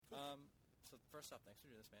So first off, thanks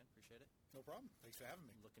for doing this, man. Appreciate it. No problem. Thanks for having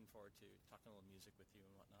me. Looking forward to talking a little music with you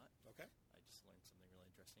and whatnot. Okay. I just learned something really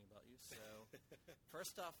interesting about you. So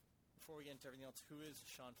first off, before we get into everything else, who is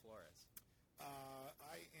Sean Flores?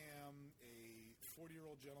 I am a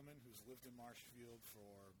 40-year-old gentleman who's lived in Marshfield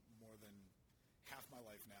for more than half my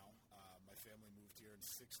life now. My family moved here in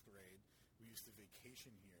 6th grade. We used to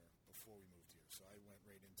vacation here before we moved here. So I went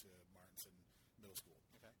right into Martinson Middle School.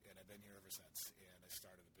 Okay. And I've been here ever since. And I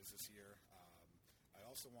started a business here. I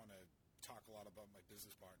also want to talk a lot about my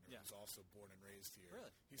business partner, who's also born and raised here.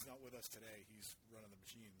 Really? He's not with us today. He's running the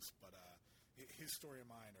machines. But his story and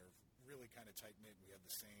mine are really kind of tight-knit. We have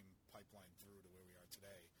the same pipeline through to where we are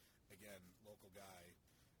today. Again, local guy.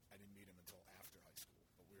 I didn't meet him until after high school,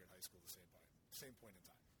 but we were in high school at the same point in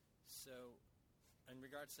time. So in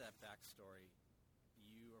regards to that backstory,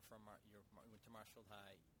 you are from you went to Marshfield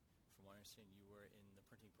High. From what I understand, you were in the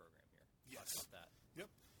printing program here. Yes. Talk about that. Yep.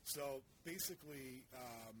 So basically,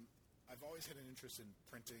 I've always had an interest in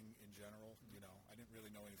printing in general. Mm-hmm. You know, I didn't really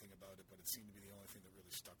know anything about it, but it seemed to be the only thing that really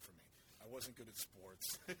stuck for me. I wasn't good at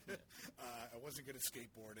sports. I wasn't good at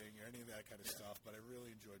skateboarding or any of that kind of stuff, but I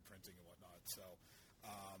really enjoyed printing and whatnot. So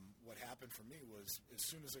what happened for me was as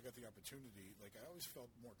soon as I got the opportunity, like I always felt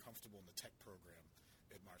more comfortable in the tech program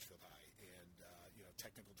at Marshfield High, and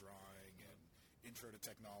technical drawing and intro to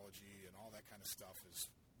technology and all that kind of stuff is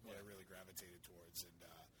what I really gravitated towards. And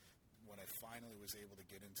when I finally was able to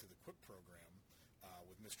get into the QUIP program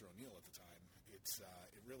with Mr. O'Neill at the time,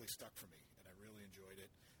 it really stuck for me, and I really enjoyed it.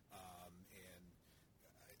 And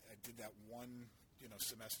I did that one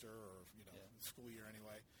semester or school year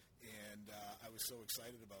anyway, and I was so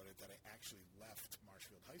excited about it that I actually left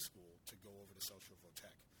Marshfield High School to go over to Social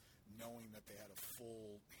Tech, knowing that they had a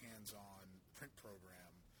full hands-on print program.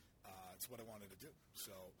 It's what I wanted to do.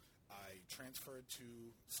 So I transferred to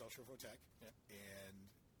Social Tech, and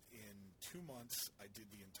in 2 months, I did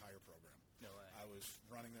the entire program. No way. I was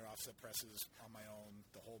running their offset presses on my own,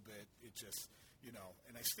 the whole bit. It just,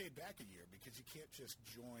 and I stayed back a year because you can't just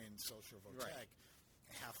join Social Tech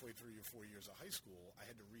halfway through your 4 years of high school. I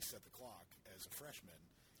had to reset the clock as a freshman,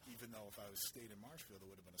 even though if I was stayed in Marshfield, it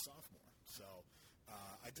would have been a sophomore. So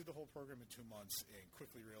I did the whole program in 2 months and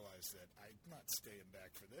quickly realized that I'm not staying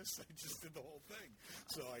back for this. I just did the whole thing.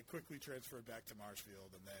 So I quickly transferred back to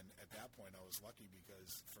Marshfield, and then at that point I was lucky because,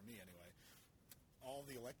 for me anyway, all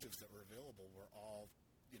the electives that were available were all,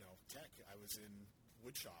 tech. I was in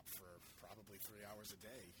woodshop for probably 3 hours a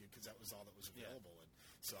day because that was all that was available. And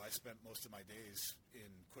so I spent most of my days in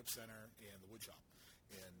QUIP Center and the woodshop,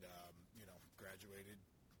 and, graduated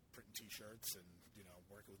printing T-shirts and,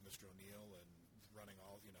 working with Mr. O'Neill and running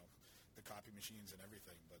all, the copy machines and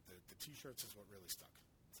everything. But the T-shirts is what really stuck.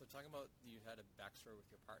 So talking about you had a backstory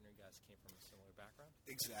with your partner, you guys came from a similar background?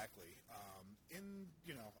 Exactly.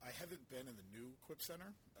 I haven't been in the new QUIP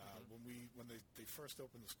Center. When they first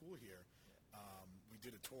opened the school here, we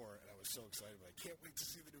did a tour, and I was so excited. I can't wait to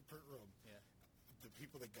see the new print room. Yeah. The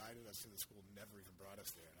people that guided us to the school never even brought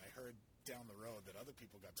us there. And I heard down the road that other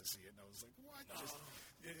people got to see it, and I was like, what? No. Just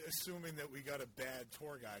assuming that we got a bad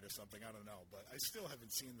tour guide or something. I don't know. But I still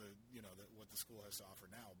haven't seen what the school has to offer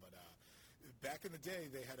now. But back in the day,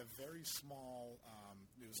 they had a very small,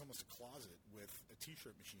 it was almost a closet with a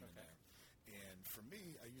T-shirt machine in there. And for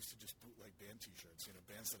me, I used to just bootleg band T-shirts,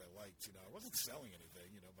 bands that I liked. I wasn't selling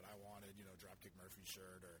anything, but I wanted, Dropkick Murphy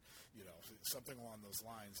shirt or, something along those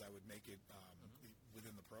lines. I would make it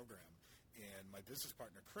within the program. And my business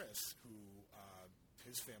partner, Chris, who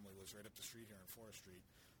his family lives right up the street here on Forest Street,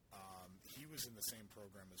 he was in the same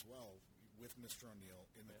program as well with Mr. O'Neill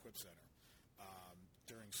in the QUIP Center.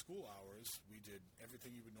 During school hours, we did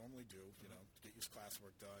everything you would normally do, get your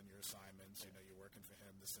classwork done, your assignments, you're working for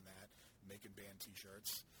him, this and that, making band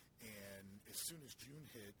T-shirts. And as soon as June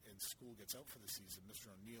hit and school gets out for the season,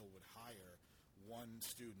 Mr. O'Neill would hire one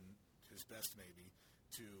student, his best maybe,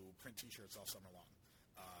 to print T-shirts all summer long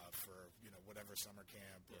for, whatever summer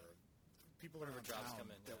camp or people around town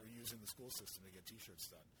that were using the school system to get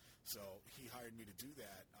T-shirts done. So he hired me to do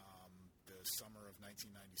that the summer of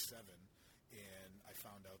 1997. And I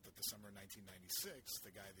found out that the summer of 1996,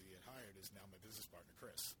 the guy that he had hired is now my business partner,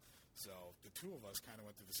 Chris. So the two of us kind of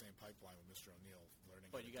went through the same pipeline with Mr. O'Neill,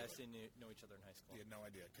 learning. But you guys didn't know each other in high school? We had no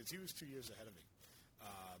idea, because he was 2 years ahead of me.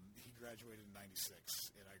 He graduated in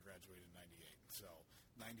 96, and I graduated in 98. So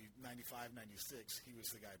 95, 96, he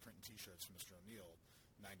was the guy printing T-shirts for Mr. O'Neill.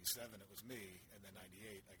 97, it was me, and then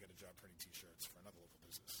 98, I got a job printing T-shirts for another local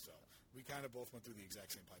business. So we kind of both went through the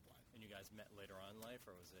exact same pipeline. And you guys met later on in life,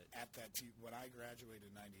 or was it? At that when I graduated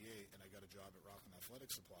in 98, and I got a job at Rockland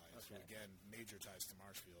Athletic Supplies, who, again, major ties to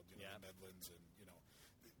Marshfield, the Medlands, and,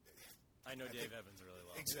 I know Dave think, Evans really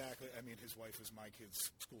well. Exactly. I mean, his wife was my kid's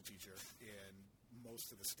school teacher, and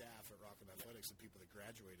most of the staff at Rockland Athletics are people that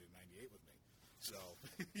graduated in '98 with me. So,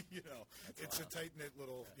 it's a tight-knit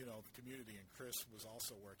little, community, and Chris was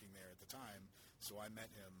also working there at the time, so I met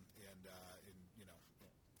him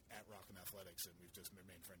at Rockland Athletics, and we've just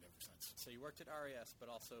remained friends ever since. So you worked at RAS,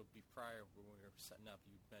 but also prior, when we were setting up,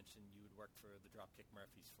 you mentioned you would work for the Dropkick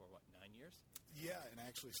Murphys for, 9 years? Yeah, and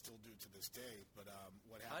I actually still do to this day, but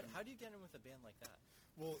what happened... How do you get in with a band like that?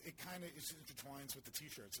 Well, it kind of intertwines with the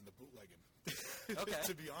T-shirts and the bootlegging. Okay.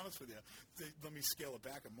 To be honest with you. Let me scale it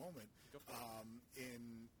back a moment. Go for it.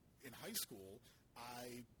 In high school,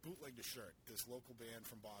 I bootlegged a shirt, this local band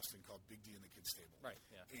from Boston called Big D and the Kids Table. Right,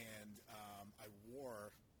 yeah. And I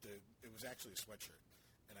wore it was actually a sweatshirt.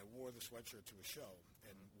 And I wore the sweatshirt to a show,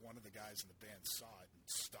 and one of the guys in the band saw it and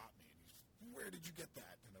stopped me. And he's, "Where did you get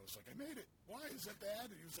that?" And I was like, "I made it. Why? Is that bad?"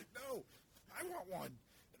 And he was like, "No, I want one."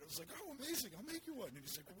 And I was like, "Oh, amazing. I'll make you one." And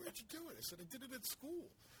he's like, "Well, where'd you do it?" I said, "I did it at school."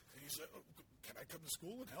 And he said, "Oh, can I come to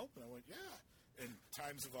school and help?" And I went, "Yeah." And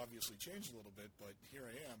times have obviously changed a little bit, but here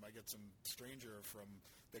I am. I get some stranger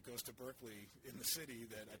that goes to Berkeley in the city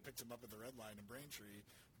that I picked him up at the Red Line in Braintree,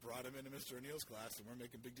 brought him into Mr. O'Neill's class, and we're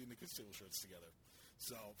making Big D and the Kids Table shirts together.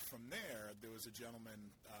 So from there was a gentleman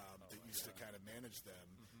that used to kind of manage them,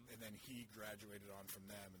 and then he graduated on from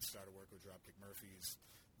them and started working with Dropkick Murphys.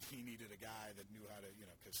 He needed a guy that knew how to,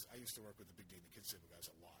 because I used to work with the Big D and the Kids Table guys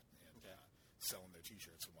a lot, and selling their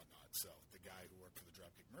T-shirts and whatnot. So the guy who worked for the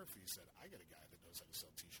Dropkick Murphys said, "I got a guy that knows how to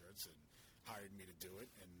sell T-shirts," and hired me to do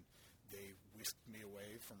it. And they whisked me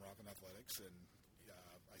away from Rockland Athletics, and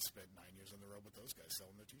I spent 9 years on the road with those guys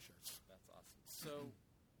selling their T-shirts. That's awesome. So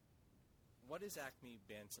what is Acme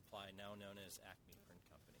Band Supply, now known as Acme Print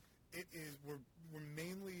Company? It is. We're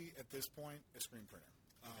mainly, at this point, a screen printer.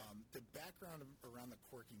 The background around the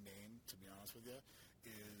quirky name, to be honest with you,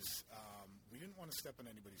 is we didn't want to step on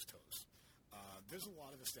anybody's toes. There's a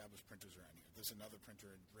lot of established printers around here. There's another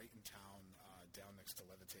printer right in town down next to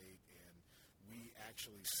Levitate, and we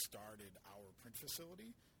actually started our print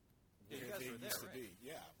facility where they used to be.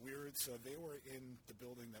 Yeah, so they were in the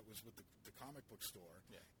building that was with the comic book store,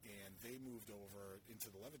 and they moved over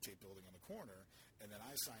into the Levitate building on the corner, and then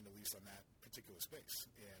I signed a lease on that particular space.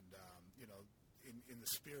 And in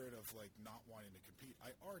the spirit of not wanting to compete,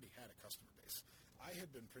 I already had a customer base. I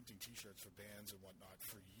had been printing T-shirts for bands and whatnot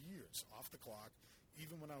for years, off the clock.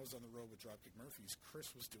 Even when I was on the road with Dropkick Murphys,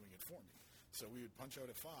 Chris was doing it for me. So we would punch out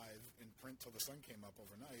at 5 and print till the sun came up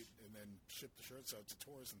overnight, and then ship the shirts out to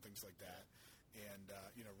tours and things like that. And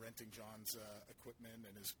renting John's equipment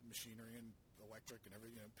and his machinery and electric and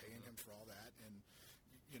everything, paying him for all that. And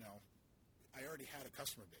I already had a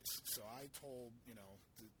customer base, so I told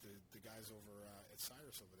the guys over at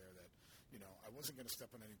Cyrus over there that I wasn't going to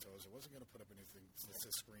step on any toes. I wasn't going to put up anything that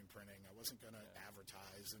says screen printing. I wasn't going to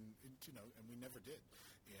advertise, and we never did.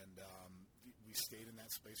 And we stayed in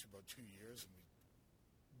that space for about 2 years, and we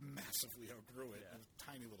massively outgrew it. With a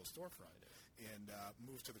tiny little storefront, and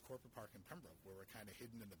moved to the corporate park in Pembroke, where we're kind of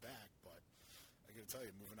hidden in the back. But I got to tell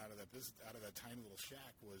you, moving out of that business, out of that tiny little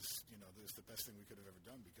shack was, was the best thing we could have ever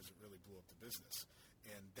done, because it really blew up the business.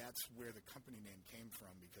 And that's where the company name came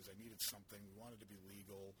from, because I needed something. We wanted to be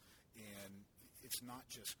legal, and it's not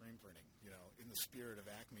just screen printing. In the spirit of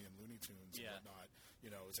Acme and Looney Tunes and whatnot,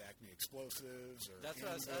 it was Acme Explosives or that's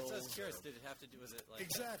what I was curious. Did it have to do with it?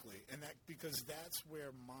 Exactly, and because that's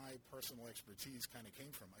where my personal expertise kind of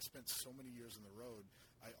came from. I spent so many years on the road.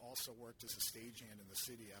 I also worked as a stagehand in the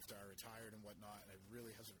city after I retired and whatnot, and I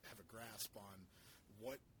really have a grasp on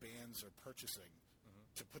what bands are purchasing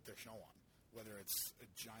to put their show on. Whether it's a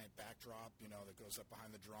giant backdrop, that goes up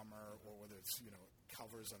behind the drummer, or whether it's,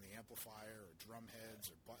 covers on the amplifier, or drum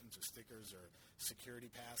heads, or buttons, or stickers, or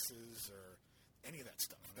security passes, or any of that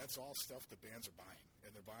stuff. That's all stuff that bands are buying,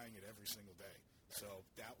 and they're buying it every single day. So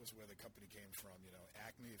that was where the company came from.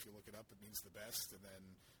 Acme, if you look it up, it means the best, and then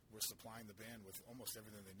we're supplying the band with almost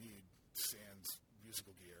everything they need, sans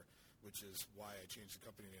musical gear, which is why I changed the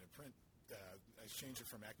company name to Print. I changed it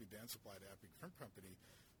from Acme Band Supply to Acme Print Company,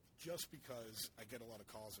 just because I get a lot of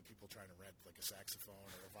calls of people trying to rent a saxophone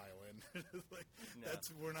or a violin.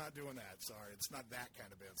 We're not doing that. Sorry, it's not that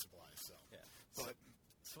kind of band supply. So, but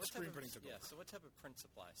screen printing took over. So what type of print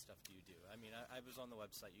supply stuff do you do? I mean, I was on the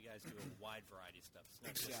website. You guys do a wide variety of stuff.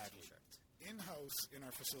 It's not just T-shirts. In-house in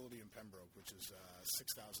our facility in Pembroke, which is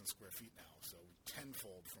 6,000 square feet now, so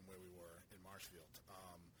tenfold from where we were in Marshfield.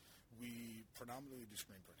 We predominantly do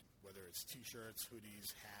screen printing, whether it's T-shirts,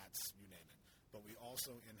 hoodies, hats, you name it. But we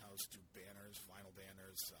also in-house do banners, vinyl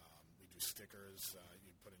banners. We do stickers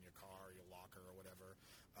you put in your car, your locker, or whatever.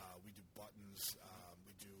 We do buttons.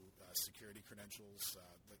 We do security credentials.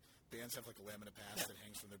 The bands have like a laminate pass that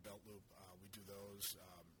hangs from their belt loop. We do those.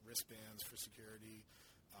 Wristbands for security.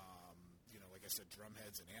 Like I said, drum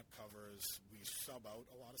heads and amp covers. We sub out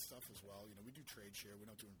a lot of stuff as well. We do trade share. We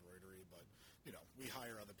don't do embroidery, but, we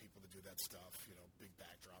hire other people to do that stuff, big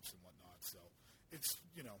backdrops and whatnot. So it's,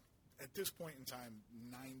 at this point in time,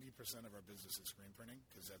 90% of our business is screen printing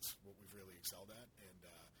because that's what we've really excelled at. And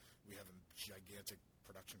we have a gigantic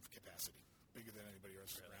production capacity, bigger than anybody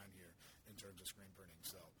else around here in terms of screen printing.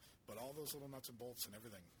 So, but all those little nuts and bolts and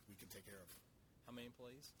everything we can take care of. How many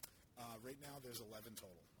employees? Right now there's 11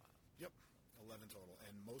 total. Wow. Yep. 11 total,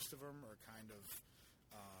 and most of them are kind of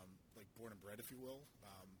like born and bred, if you will.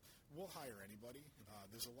 We'll hire anybody.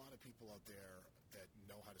 There's a lot of people out there that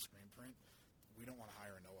know how to screen print. We don't want to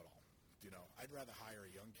hire a know-it-all. I'd rather hire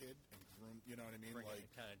a young kid and groom. You know what I mean?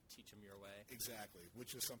 Kind of teach them your way. Exactly,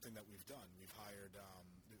 which is something that we've done. We've hired.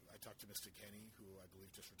 I talked to Mr. Kenny, who I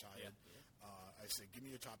believe just retired. Yeah. I said, "Give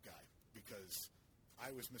me your top guy," because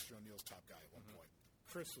I was Mr. O'Neill's top guy at one point.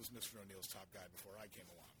 Chris was Mr. O'Neill's top guy before I came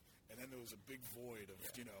along. And then there was a big void of,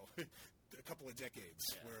 a couple of decades,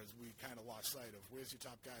 whereas we kind of lost sight of where's your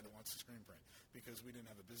top guy that wants to screen print because we didn't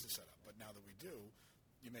have a business set up. But now that we do,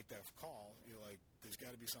 you make that call, you're like, there's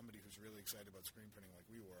got to be somebody who's really excited about screen printing like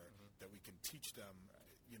we were, that we can teach them,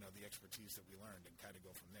 the expertise that we learned and kind of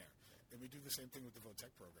go from there. And we do the same thing with the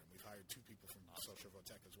Votech program. We've hired 2 people from Social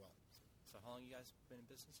Votech as well. So how long you guys been in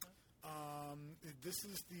business now? This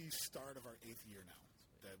is the start of our 8th year now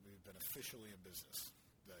that we've been officially in business.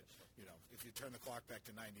 That, if you turn the clock back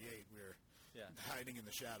to 98, we're hiding in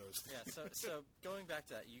the shadows. Yeah, so going back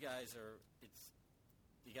to that, you guys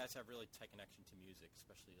have really tight connection to music,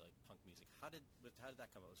 especially like punk music. How did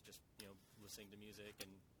that come about? Was it just, listening to music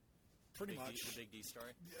and pretty much the Big D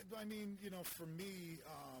story? I mean, for me,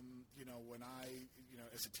 when I,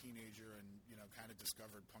 as a teenager and, kind of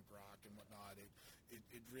discovered punk rock and whatnot,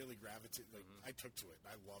 it really gravitated. Like, I took to it.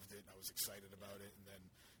 I loved it. I was excited about it. And then,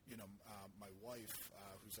 my wife,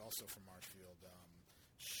 who's also from Marshfield,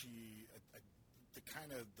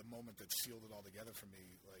 the moment that sealed it all together for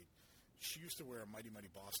me, like, she used to wear a Mighty Mighty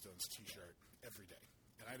Bosstones T-shirt every day,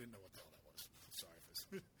 and I didn't know what the hell that was. Sorry for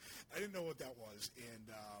this. I didn't know what that was, and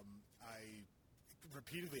I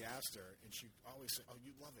repeatedly asked her, and she always said, "Oh,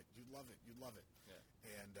 you'd love it, you'd love it, you'd love it." Yeah.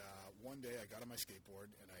 And one day I got on my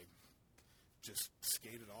skateboard, and I just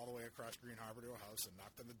skated all the way across Green Harbor to her house and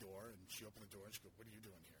knocked on the door, and she opened the door, and she goes, "What are you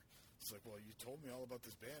doing here?" It's like, "Well, you told me all about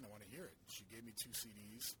this band. I want to hear it." She gave me 2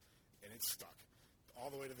 CDs, and it stuck. All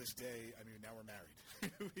the way to this day. I mean, now we're married.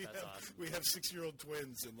 Awesome. We have 6-year-old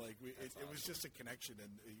twins, and like it was just a connection,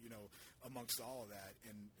 and amongst all of that,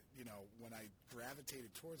 and when I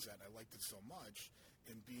gravitated towards that, I liked it so much.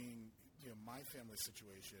 And being my family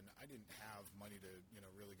situation, I didn't have money to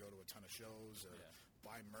really go to a ton of shows or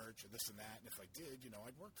buy merch or this and that. And if I did,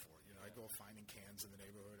 I'd work for it. I'd go finding cans in the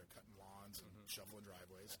neighborhood or cutting lawns and shoveling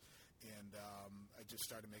driveways. And I just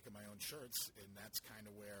started making my own shirts, and that's kind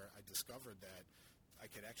of where I discovered that I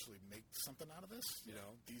could actually make something out of this.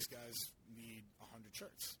 These guys need 100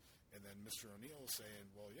 shirts. And then Mr. O'Neill saying,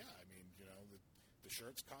 well, yeah, I mean, the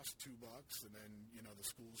shirts cost $2, and then, the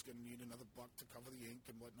school's going to need another $1 to cover the ink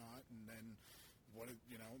and whatnot. And then,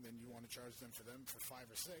 then you want to charge them for 5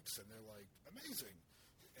 or 6, and they're like, amazing.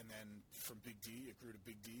 And then from Big D, it grew to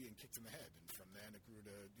Big D and Kicked in the Head. And from then it grew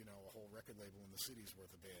to, a whole record label in the city's worth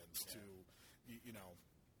of bands to,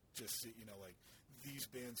 like these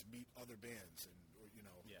bands meet other bands and,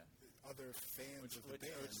 other fans of the band.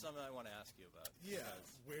 Which is something I want to ask you about. Yeah.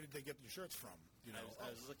 Where did they get your shirts from? I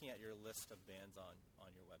was looking at your list of bands on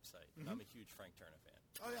your website. I'm a huge Frank Turner fan.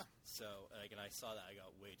 Oh, yeah. So, and I saw that. I got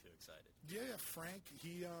way too excited. Yeah, Frank.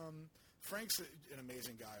 Frank's an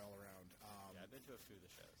amazing guy all around. I've been to a few of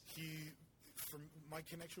the shows. My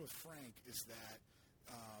connection with Frank is that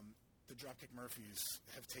the Dropkick Murphys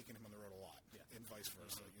have taken him on the road a lot, and vice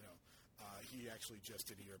versa. He actually just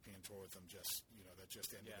did a European tour with them. That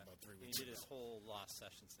just ended about 3 weeks ago. He did his whole Lost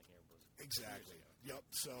Sessions thing here. Exactly. Yep.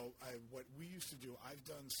 So what we used to do, I've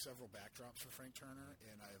done several backdrops for Frank Turner,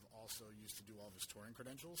 and I've also used to do all of his touring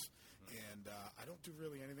credentials. And I don't do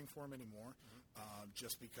really anything for him anymore,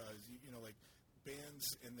 just because like bands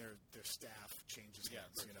and their staff changes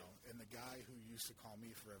hands. And the guy who used to call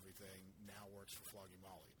me for everything now works for Flogging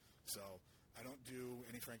Molly. So I don't do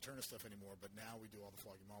any Frank Turner stuff anymore, but now we do all the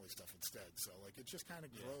Flogging Molly stuff instead. So like it just kind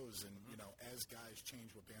of grows, and as guys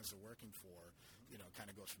change what bands they're working for,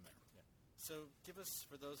 kind of goes from there. Yeah. So give us,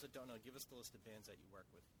 for those that don't know, give us the list of bands that you work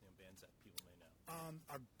with, bands that people may know.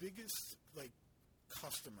 Our biggest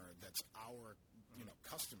customer that's our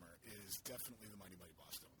customer is definitely the Mighty Mighty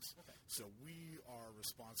Bosstones. Okay. So we are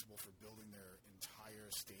responsible for building their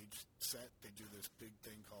entire stage set. They do this big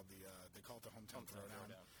thing called they call it the Hometown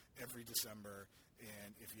Throwdown every December.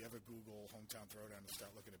 And if you ever Google Hometown Throwdown and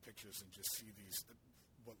start looking at pictures and just see these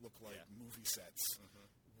what look like movie sets,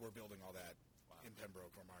 we're building all that in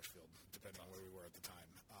Pembroke or Marshfield, depending on where we were at the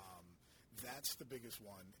time. That's the biggest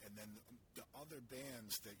one. And then the other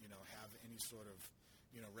bands that have any sort of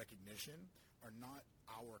recognition are not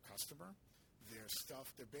our customer. They're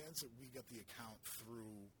bands that we get the account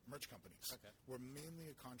through merch companies. Okay. We're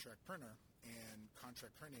mainly a contract printer, and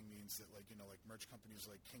contract printing means that like merch companies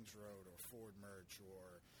like Kings Road or Ford Merch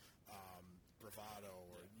or Bravado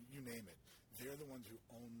or you name it. They're the ones who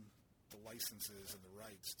own the licenses and the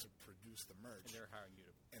rights to produce the merch. And they're hiring you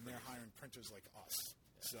to And they're hiring printers like us.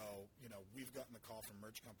 Yeah. So, we've gotten the call from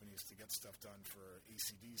merch companies to get stuff done for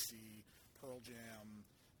AC/DC, Pearl Jam,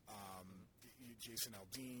 Jason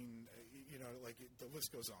Aldean, the list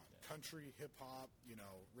goes on. Yeah. Country, hip-hop,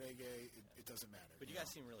 reggae, it doesn't matter. But you guys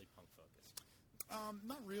seem really punk-focused.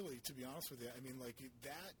 Not really, to be honest with you. I mean,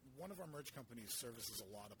 one of our merch companies services a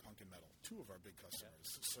lot of punk and metal. Two of our big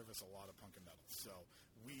customers service a lot of punk and metal. So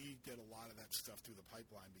we get a lot of that stuff through the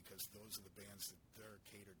pipeline because those are the bands that they're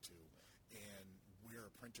catered to. And we're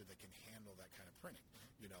a printer that can handle that kind of printing.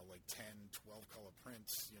 10, 12-color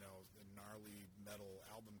prints, the gnarly metal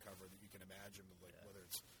album cover that you can imagine with, whether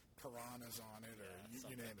it's piranhas on it or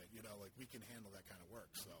you name it. We can handle that kind of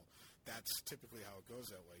work. So that's typically how it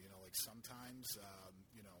goes that way. Sometimes,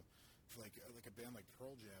 like a band like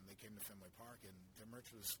Pearl Jam, they came to Fenway Park, and their merch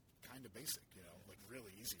was kind of basic,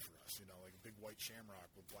 really easy for us, like a big white shamrock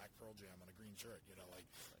with black Pearl Jam on a green shirt,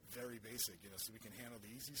 very basic, so we can handle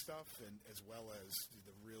the easy stuff and as well as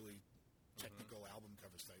the really technical album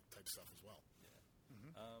covers type stuff as well.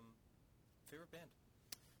 Yeah. Favorite band?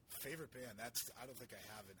 Favorite band? I don't think I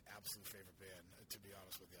have an absolute favorite band, to be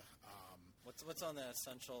honest with you. What's on the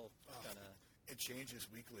essential kind of? It changes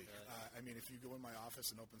weekly. I mean, if you go in my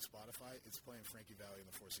office and open Spotify, it's playing Frankie Valli and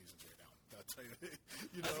the Four Seasons right now. I'll tell you.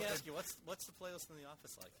 I was going to ask you, what's the playlist in the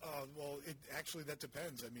office like? Well, actually that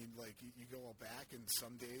depends. I mean, you go all back, and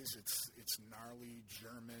some days it's gnarly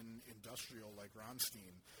German industrial like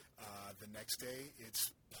Rammstein. The next day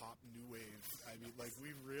it's pop new wave. I mean,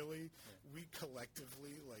 we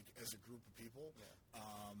collectively, as a group of people,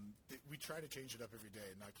 we try to change it up every day.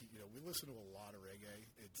 And not keep, we listen to a lot of reggae.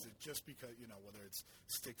 It's just because whether it's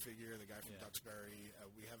Stick Figure, the guy from Duxbury,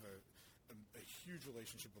 we have a huge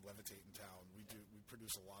relationship with Levitate in town. We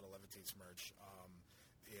produce a lot of Levitate's merch,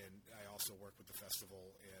 and I also work with the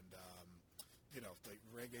festival. And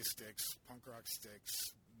reggae sticks, punk rock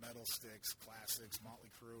sticks, metal sticks, classics,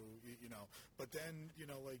 Motley Crue. But then you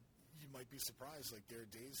might be surprised. There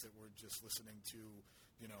are days that we're just listening to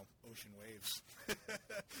Ocean Waves.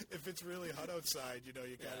 If it's really hot outside, you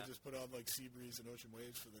gotta just put on Sea Breeze and Ocean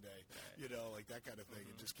Waves for the day. Right. That kind of thing,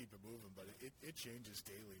 and just keep it moving. But it changes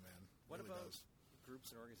daily, man. What really about does.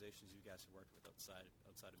 Groups and organizations you guys have worked with outside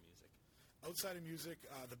of music? Outside of music,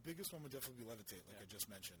 the biggest one would definitely be Levitate, I just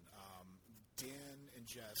mentioned. Dan and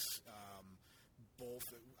Jess, both,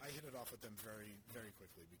 I hit it off with them very, very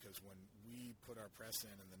quickly because when we put our press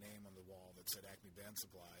in and the name on the wall that said Acme Band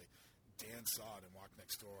Supply, Dan saw it and walked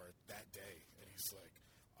next door that day, and he's like,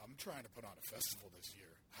 I'm trying to put on a festival this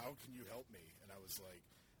year. How can you help me? And I was like,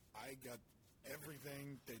 I got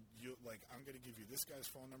everything that you like. I'm going to give you this guy's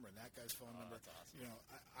phone number and that guy's phone number. That's awesome.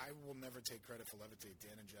 I will never take credit for Levitate.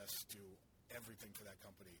 Dan and Jess do everything for that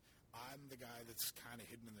company. I'm the guy that's kind of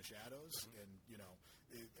hidden in the shadows. And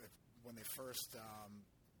when they first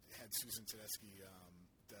had Susan Tedeschi,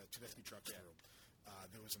 the Tedeschi trucks through,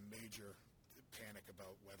 there was a major panic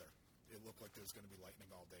about weather. It looked like there was going to be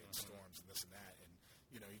lightning all day and storms and this and that. And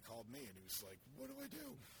he called me and he was like, "What do I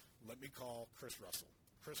do?" Let me call Chris Russell.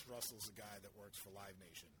 Chris Russell's a guy that works for Live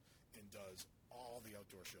Nation and does all the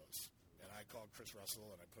outdoor shows. And I called Chris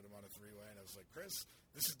Russell, and I put him on a three-way, and I was like, Chris,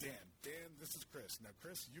 this is Dan. Dan, this is Chris. Now,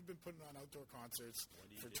 Chris, you've been putting on outdoor concerts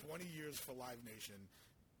for 20 years for Live Nation.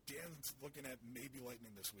 Dan's looking at maybe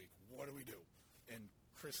lightning this week. What do we do? And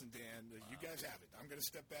Chris and Dan, you guys have it. I'm going to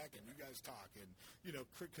step back, and you guys talk. And,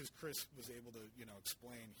 because Chris was able to,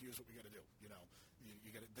 explain, here's what we got to do.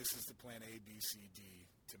 You got this is the plan A, B, C, D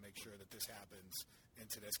to make sure that this happens. And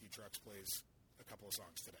Tedeschi Trucks plays a couple of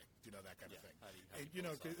songs today, that kind of thing.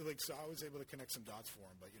 So I was able to connect some dots for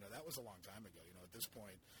him, but that was a long time ago. At this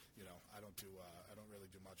point, I don't really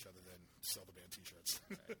do much other than sell the band T-shirts.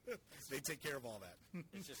 Right. They take care of all that.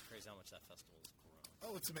 It's just crazy how much that festival has grown.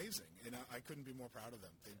 Oh, it's amazing, and I couldn't be more proud of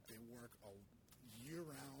them. They work all year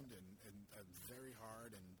round and very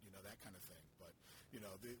hard, and that kind of thing. But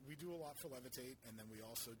we do a lot for Levitate, and then we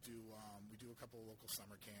also do a couple of local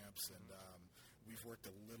summer camps, and we've worked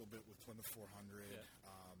a little bit with Plymouth 400,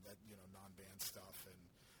 that non-band stuff, and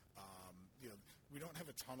we don't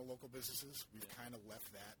have a ton of local businesses. We've kind of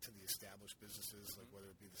left that to the established businesses, like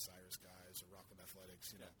whether it be the Cyrus guys or Rockland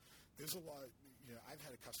Athletics. There's a lot. I've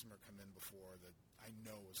had a customer come in before that I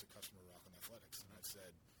know was a customer of Rockland Athletics, and I've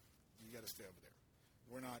said, you got to stay over there.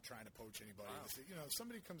 We're not trying to poach anybody. Wow. If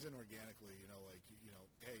somebody comes in organically,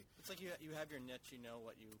 hey. It's like you have your niche,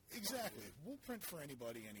 what you... Exactly. We'll print for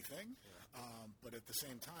anybody, anything. Yeah. But at the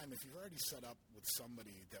same time, if you've already set up with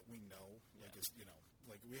somebody that we know,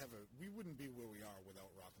 we wouldn't be where we are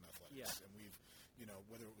without Rockland Athletics. Yeah. And we've,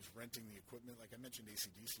 whether it was renting the equipment, like I mentioned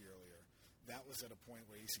AC/DC earlier, that was at a point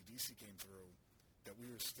where AC/DC came through that we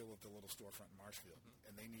were still at the little storefront in Marshfield,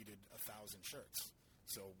 and they needed 1,000 shirts.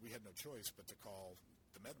 So we had no choice but to call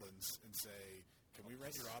the Medlands and say, can we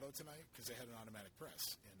rent your auto tonight? Because they had an automatic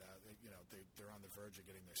press, and they're on the verge of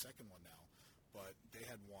getting their second one now. But they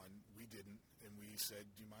had one, we didn't, and we said,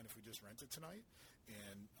 do you mind if we just rent it tonight?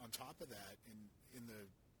 And on top of that, in the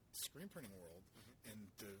screen printing world and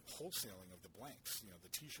the wholesaling of the blanks,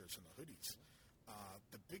 the T-shirts and the hoodies,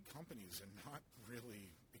 the big companies are not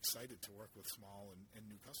really excited to work with small and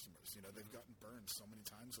new customers. They've gotten burned so many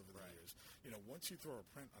times over the years. Once you throw a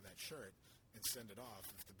print on that shirt and send it off,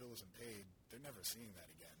 if the bill isn't paid, they're never seeing that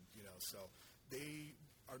again. So they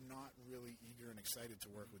are not really eager and excited to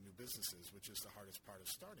work with new businesses, which is the hardest part of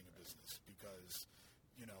starting a business because,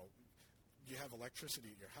 you have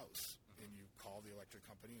electricity at your house and you call the electric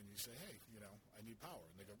company and you say, hey, I need power.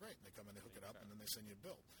 And they go, great. And they come and they hook it up and then they send you a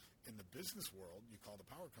bill. In the business world, you call the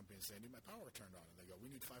power company and say, I need my power turned on. And they go,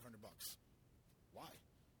 we need $500. Why?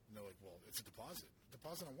 And they're like, well, it's a deposit.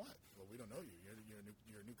 Deposit on what? Well, we don't know you. You're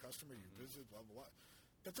a new customer. You're business, blah, blah, blah.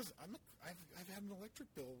 That doesn't. I've had an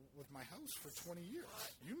electric bill with my house for 20 years.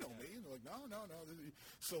 You know me. And they're like, no.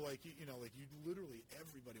 So you literally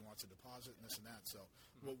everybody wants a deposit and this and that. So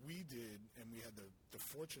what we did, and we had the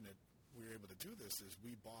fortunate we were able to do this, is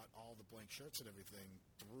we bought all the blank shirts and everything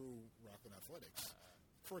through Rockland Athletics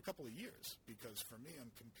for a couple of years because for me,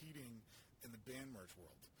 I'm competing in the band merch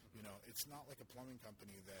world. It's not like a plumbing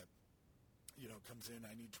company that comes in.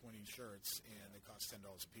 I need 20 shirts and they cost $10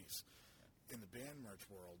 a piece. In the band merch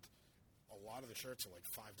world, a lot of the shirts are like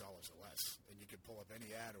 $5 or less, and you can pull up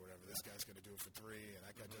any ad or whatever. This guy's going to do it for $3, and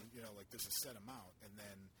that guy does, there's a set amount. And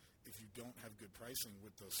then if you don't have good pricing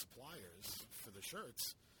with those suppliers for the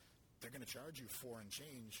shirts, they're going to charge you $4 and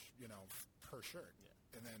change, per shirt.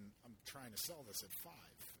 Yeah. And then I'm trying to sell this at $5,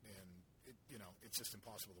 and it's just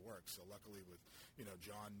impossible to work. So luckily with,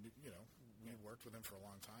 John, we worked with him for a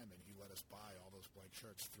long time, and he let us buy all those blank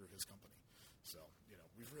shirts through his company. So,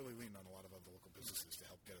 we've really leaned on a lot of other local businesses to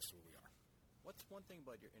help get us to where we are. What's one thing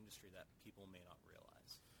about your industry that people may not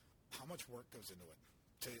realize? How much work goes into it.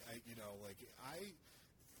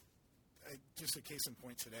 Just a case in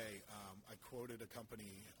point today, I quoted a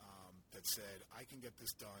company that said, I can get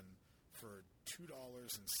this done for $2.60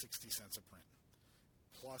 a print.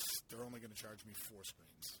 Plus, they're only going to charge me 4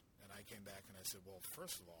 screens. And I came back and I said, well,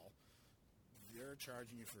 first of all, they're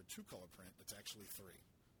charging you for a 2-color print. It's actually 3.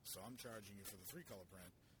 So I'm charging you for the 3-color print,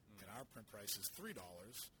 and our print price is $3,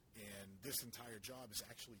 and this entire job is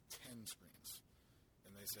actually 10 screens.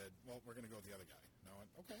 And they said, well, we're going to go with the other guy. And I went,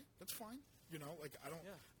 okay, that's fine.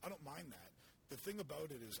 I don't mind that. The thing about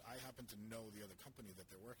it is I happen to know the other company that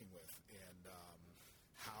they're working with and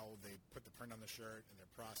how they put the print on the shirt and their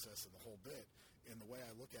process and the whole bit. And the way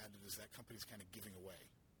I look at it is that company's kind of giving away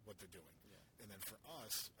what they're doing. Yeah. And then for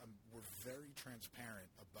us, we're very transparent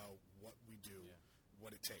about what we do. Yeah.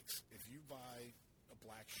 What it takes. If you buy a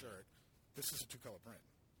black shirt, this is a 2-color print.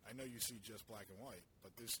 I know you see just black and white, but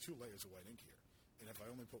there's 2 layers of white ink here. And if I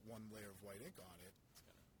only put 1 layer of white ink on it,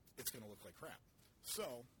 it's going to look like crap.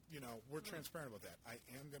 So, we're transparent about that. I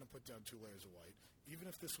am going to put down 2 layers of white. Even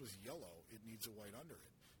if this was yellow, it needs a white under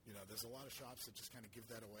it. There's a lot of shops that just kind of give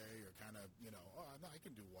that away or kind of, no, I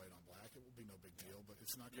can do white on black. It will be no big deal, but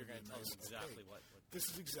it's not going to be nice. Exactly what this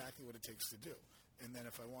is exactly what it takes to do. And then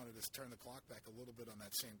if I wanted to turn the clock back a little bit on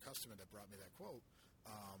that same customer that brought me that quote,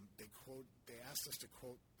 they asked us to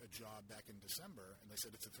quote a job back in December, and they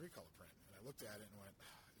said it's a 3-color print. And I looked at it and went,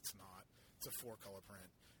 it's not. It's a 4-color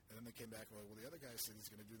print. And then they came back and went, well, the other guy said he's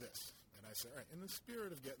going to do this. And I said, all right, in the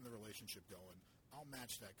spirit of getting the relationship going, I'll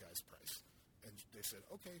match that guy's price. And they said,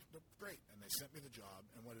 okay, great. And they sent me the job,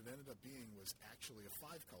 and what it ended up being was actually a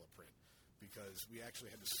 5-color print because we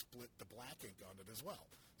actually had to split the black ink on it as well.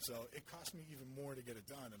 So it cost me even more to get it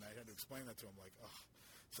done, and I had to explain that to him, like, oh.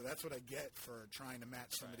 So that's what I get for trying to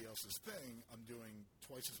match somebody else's thing. I'm doing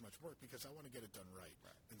twice as much work because I want to get it done right.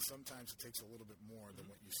 And sometimes it takes a little bit more than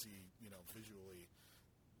what you see, visually.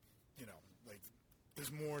 Like there's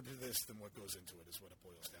more to this than what goes into it is what it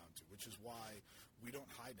boils down to, which is why we don't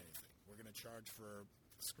hide anything. We're going to charge for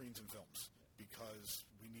screens and films because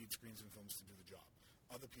we need screens and films to do the job.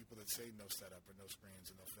 Other people that say no setup or no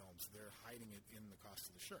screens and no films, they're hiding it in the cost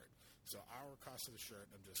of the shirt. So our cost of the shirt,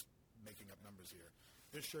 I'm just making up numbers here,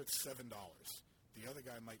 this shirt's $7. The other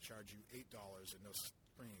guy might charge you $8 and no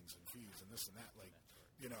screens and fees and this and that.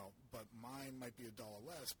 But mine might be $1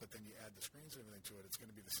 less, but then you add the screens and everything to it, it's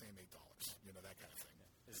going to be the same $8, that kind of thing.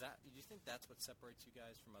 Do you think that's what separates you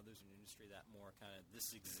guys from others in the industry, that more kind of,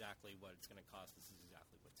 this is exactly what it's going to cost, this is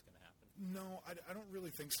exactly what's going to happen? No, I don't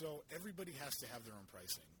really think so. Everybody has to have their own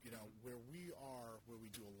pricing. Where we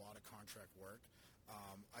do a lot of contract work,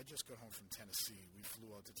 I just got home from Tennessee. We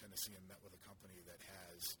flew out to Tennessee and met with a company that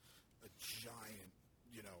has a giant,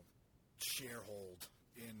 sharehold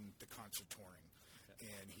in the concert touring.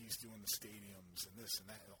 Okay. And he's doing the stadiums and this and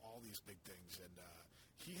that and all these big things. And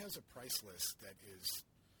he has a price list that is,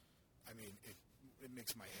 it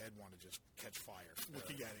makes my head want to just catch fire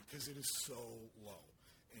looking at it because it is so low.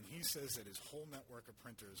 And he says that his whole network of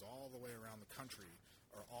printers all the way around the country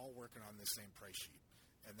are all working on this same price sheet.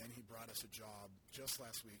 And then he brought us a job just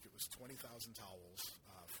last week. It was 20,000 towels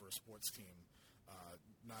for a sports team.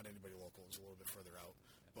 Not anybody local. It was a little bit further out.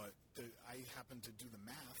 But I happened to do the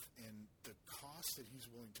math, and the cost that he's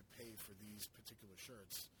willing to pay for these particular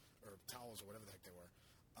shirts or towels or whatever the heck they were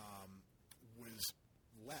was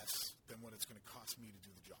less than what it's going to cost me to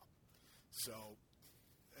do the job. So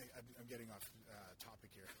I'm getting off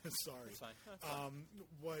topic here. Sorry. That's fine.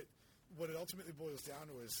 What it ultimately boils down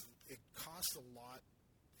to is it costs a lot.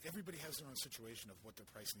 Everybody has their own situation of what their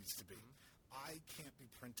price needs to be. I can't be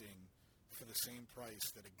printing for the same price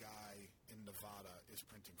that a guy in Nevada is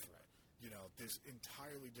printing for. There's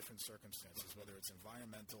entirely different circumstances, whether it's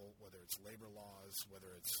environmental, whether it's labor laws, whether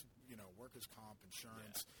it's, workers' comp,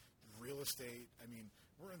 insurance, real estate.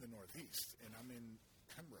 We're in the Northeast, and I'm in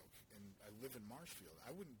Pembroke, and I live in Marshfield.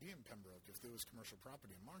 I wouldn't be in Pembroke if there was commercial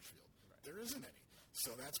property in Marshfield. Right. There isn't any.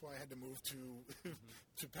 So that's why I had to move to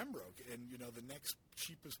to Pembroke. And, the next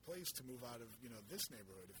cheapest place to move out of, this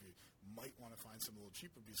neighborhood, if you might want to find something a little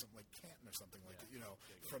cheaper, would be something like Canton or something like that.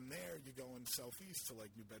 From there, you go in southeast to,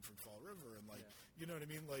 New Bedford Fall River. And, you know what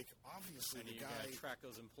I mean? Obviously, and the you guy... got to track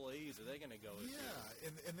those employees. Are they going to go?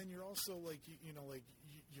 And then you're also,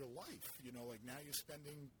 your life. Now you're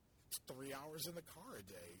spending 3 hours in the car a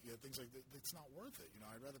day. Things like that. It's not worth it.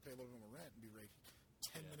 I'd rather pay a little bit more rent and be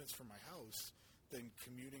 10 minutes from my house than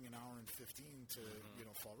commuting an hour and 15 to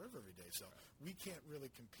Fall River every day. So we can't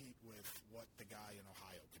really compete with what the guy in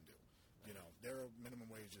Ohio can do. Their minimum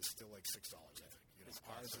wage is still $6, I think.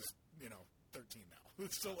 Ours is 13 now.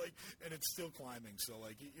 So and it's still climbing. So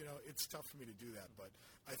it's tough for me to do that. But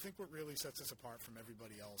I think what really sets us apart from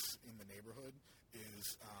everybody else in the neighborhood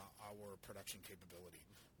is our production capability.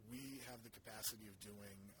 We have the capacity of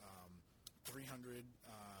doing 300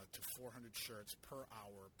 to 400 shirts per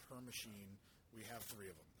hour per machine. We have 3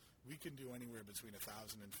 of them. We can do anywhere between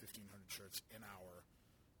 1,000 and 1,500 shirts an hour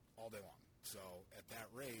all day long. So at that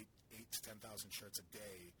rate, 8,000 to 10,000 shirts a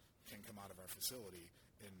day can come out of our facility,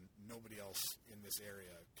 and nobody else in this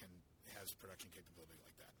area has production capability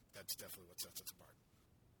like that. That's definitely what sets us apart.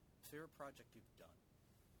 Favorite project you've done?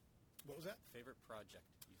 What was that? Favorite project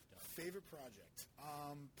you've done? Favorite project?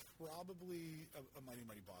 Probably a Mighty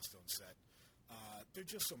Mighty Boston set. They're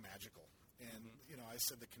just so magical. And, I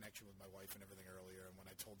said the connection with my wife and everything earlier, and when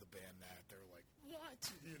I told the band that, they were like, what?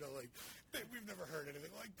 We've never heard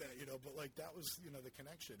anything like that, but, that was, the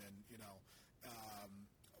connection. And,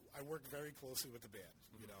 I work very closely with the band,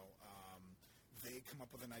 They come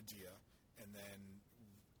up with an idea, and then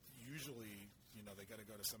usually, they got to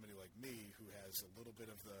go to somebody like me who has a little bit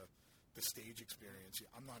of the stage experience.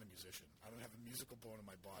 I'm not a musician. I don't have a musical bone in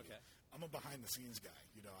my body. Okay. I'm a behind-the-scenes guy.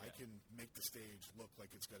 I can make the stage look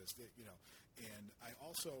like it's got a And I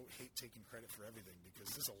also hate taking credit for everything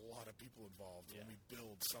because there's a lot of people involved when we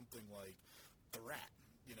build something like The Rat.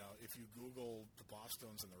 If you Google the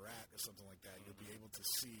Bosstones and The Rat or something like that, you'll be able to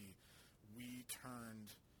see we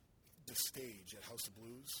turned the stage at House of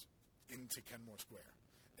Blues into Kenmore Square.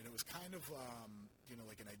 And it was kind of,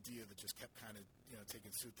 like an idea that just kept kind of,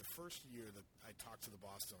 taking suit. The first year that I talked to the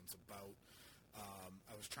Bosstones about,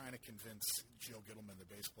 I was trying to convince Joe Gittleman, the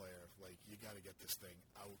bass player, you got to get this thing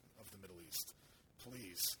out of the Middle East.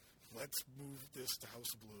 Please, let's move this to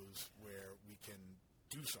House of Blues where we can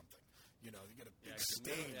do something. You know, you get a big 'cause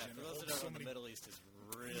stage. And for those that so don't know, many, the Middle East is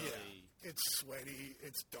really... Yeah, it's sweaty,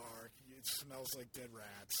 it's dark, it smells like dead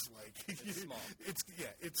rats. Like It's small.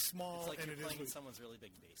 It's small, It's like and you're it playing in is. someone's really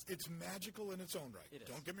big bass. It's magical in its own right. It is.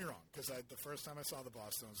 Don't get me wrong, because the first time I saw the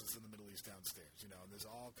Bosstones was in the Middle East downstairs. You know, and there's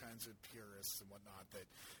all kinds of purists and whatnot that,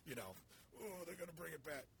 you know, they're going to bring it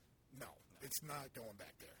back. No, it's not going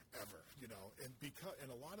back there ever. You know, and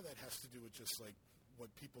a lot of that has to do with just like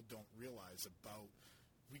what people don't realize about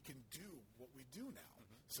we can do what we do now.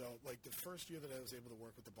 So, like the first year that I was able to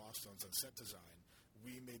work with the Bosstones on set design,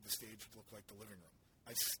 we made the stage look like the living room.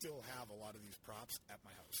 I still have a lot of these props at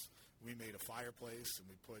my house. We made a fireplace, and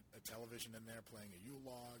we put a television in there playing a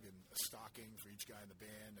U-log and a stocking for each guy in the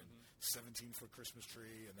band, and 17-foot Christmas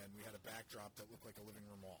tree, and then we had a backdrop that looked like a living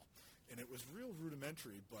room wall. And it was real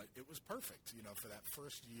rudimentary, but it was perfect, you know, for that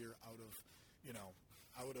first year out of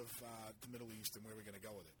the Middle East and where we're going to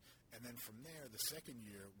go with it. And then from there, the second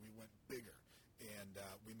year, we went bigger, and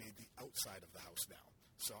we made the outside of the house now.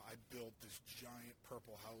 So I built this giant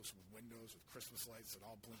purple house with windows with Christmas lights that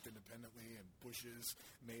all blinked independently and bushes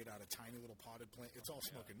made out of tiny little potted plants. It's all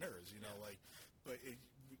smoke and mirrors, you know, but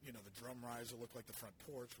the drum riser looked like the front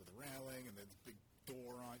porch with a railing and the big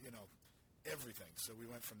door on, you know, everything. So we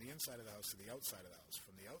went from the inside of the house to the outside of the house.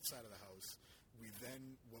 From the outside of the house, we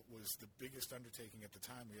then, what was the biggest undertaking at the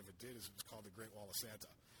time we ever did is it was called the Great Wall of Santa.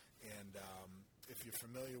 And if you're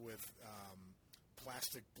familiar with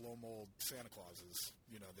plastic blow mold Santa Clauses,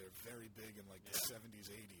 you know, they're very big in like the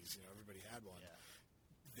 70s, 80s. You know, everybody had one. Yeah.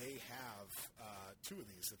 They have two of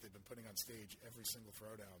these that they've been putting on stage every single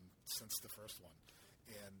throwdown since the first one.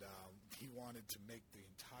 And he wanted to make the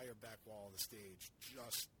entire back wall of the stage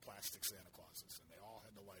just plastic Santa Clauses, and they all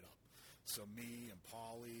had to light up. So me and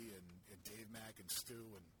Paulie and Dave Mack and Stu,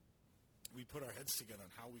 and we put our heads together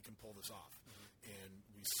on how we can pull this off. And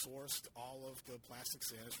we sourced all of the plastic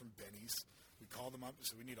Santas from Benny's. We called them up and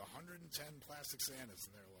said, we need 110 plastic Santas.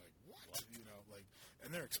 And they're like, what? You know, like, and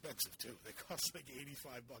they're expensive too. They cost like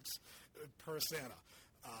 $85 per Santa.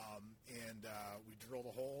 And we drilled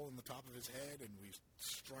a hole in the top of his head, and we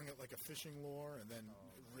strung it like a fishing lure, and then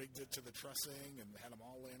rigged it to the trussing, and had them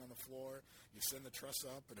all laying on the floor. You send the truss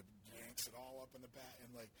up, and it yanks it all up in the back, and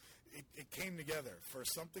like it came together for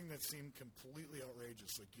something that seemed completely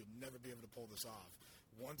outrageous. Like you'd never be able to pull this off.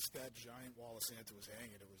 Once that giant wall of Santa was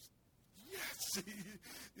hanging, it was yes,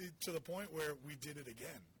 to the point where we did it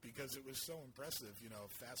again because it was so impressive. You know,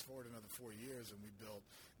 fast forward another 4 years, and we built,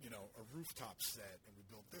 you know, a rooftop set, and we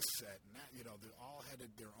built this set, and that, you know, they all had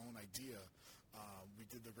their own idea. We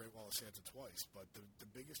did the Great Wall of Santa twice, but the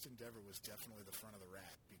biggest endeavor was definitely the front of the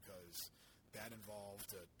Rat because that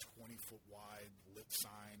involved a 20-foot wide lit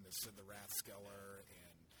sign that said the Rathskeller,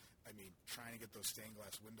 and I mean, trying to get those stained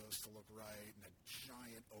glass windows to look right, and a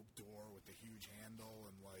giant oak door with the huge handle,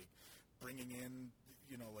 and like bringing in,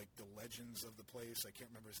 you know, like the legends of the place. I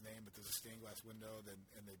can't remember his name, but there's a stained glass window,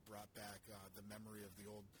 and they brought back the memory of the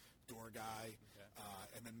old door guy.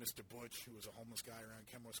 And then Mr. Butch, who was a homeless guy around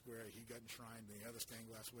Kenmore Square, he got enshrined in the other stained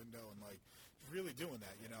glass window, and like really doing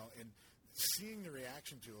that, you know, and seeing the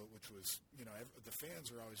reaction to it, which was, you know, the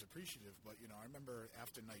fans were always appreciative. But, you know, I remember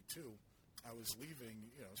after night 2, I was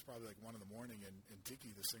leaving, you know, it was probably like 1 in the morning, and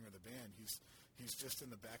Dickie, the singer of the band, he's just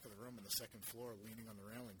in the back of the room on the second floor, leaning on the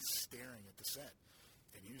railing, staring at the set,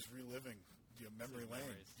 and he was reliving, you know, memory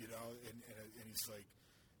lane, you know, and he's like,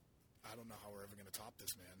 I don't know how we're ever going to top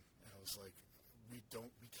this, man. And I was like, we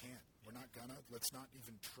can't. We're not gonna. Let's not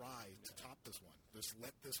even try to top this one. Just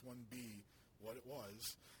let this one be what it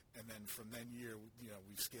was. And then from then year, you know,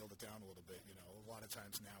 we've scaled it down a little bit. You know, a lot of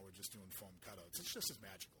times now we're just doing foam cutouts. It's just as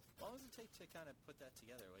magical. How long does it take to kind of put that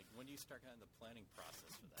together? Like, when do you start kind of the planning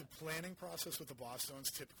process for that? The planning process with the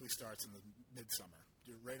Bosstones typically starts in the midsummer,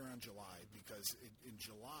 right around July, because in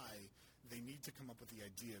July they need to come up with the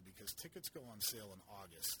idea because tickets go on sale in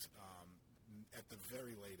August, at the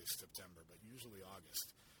very latest September, but usually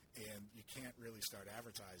August. And you can't really start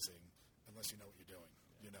advertising unless you know what you're doing.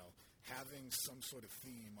 You know, having some sort of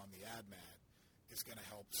theme on the ad mat is going to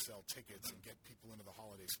help sell tickets and get people into the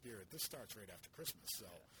holiday spirit. This starts right after Christmas. So,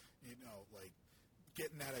 you know, like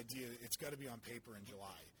getting that idea, it's got to be on paper in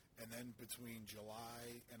July. And then between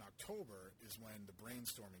July and October is when the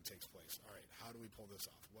brainstorming takes place. All right, how do we pull this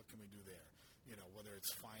off? What can we do there? You know, whether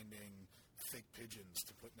it's finding fake pigeons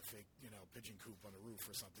to put in a fake, you know, pigeon coop on the roof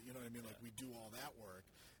or something. You know what I mean? Like we do all that work.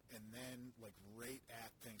 And then like right at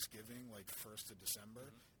Thanksgiving, like 1st of December,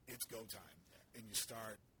 it's go time. And you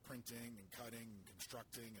start printing and cutting and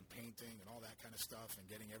constructing and painting and all that kind of stuff and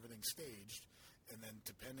getting everything staged. And then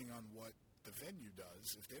depending on what the venue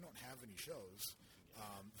does, if they don't have any shows,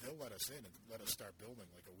 they'll let us in and let us start building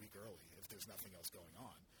like a week early if there's nothing else going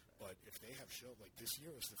on. But if they have show, like this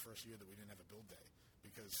year was the first year that we didn't have a build day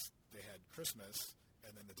because they had Christmas,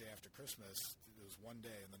 and then the day after Christmas, it was one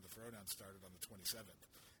day, and then the Throwdown started on the 27th.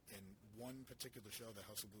 And one particular show that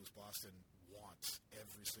House of Blues Boston wants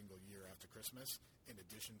every single year after Christmas, in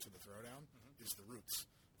addition to the Throwdown, is the Roots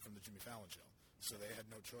from the Jimmy Fallon Show. So they had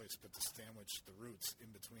no choice but to sandwich the Roots in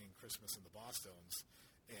between Christmas and the Bosstones,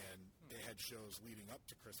 and they had shows leading up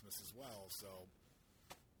to Christmas as well. So,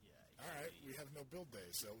 all right, we have no build day.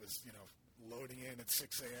 So it was, loading in at 6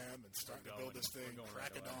 a.m. and starting to build this thing, crack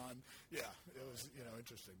of dawn. Yeah, it was,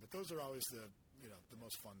 interesting. But those are always the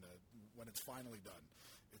most fun. When it's finally done,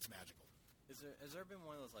 it's magical. Has there been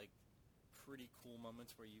one of those, pretty cool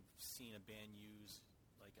moments where you've seen a band use,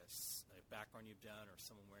 a background you've done or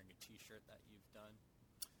someone wearing a T-shirt that you've done?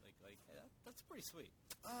 Hey, that's pretty sweet.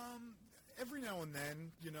 Every now and then,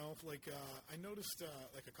 I noticed,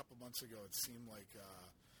 a couple months ago, it seemed like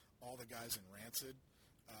all the guys in Rancid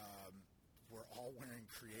were all wearing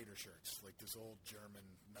Creator shirts, like this old German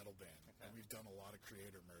metal band. Okay. And we've done a lot of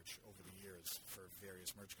Creator merch over the years for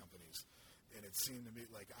various merch companies. And it seemed to me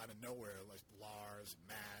like out of nowhere, like Lars,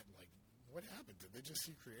 Matt, what happened? Did they just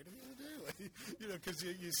see Creator the other day? Because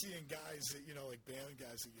you're seeing guys that, band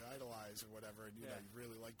guys that you idolize or whatever, and, you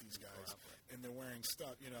really like these guys. And they're wearing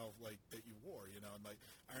stuff, that you wore, And,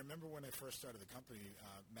 I remember when I first started the company,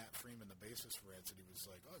 Matt Freeman, the bassist for Rancid, he was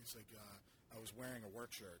like, I was wearing a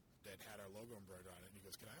work shirt that had our logo embroidered on it. And he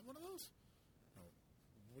goes, can I have one of those?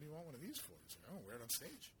 What do you want one of these for? He's like, wear it on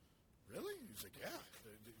stage. Really? He's like, yeah.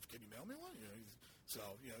 Can you mail me one? So,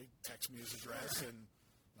 he texts me his address and...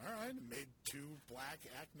 All right, made 2 black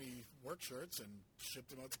Acme work shirts and shipped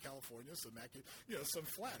them out to California. So Matt, so I'm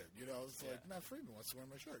flattered. It's like Matt Freeman wants to wear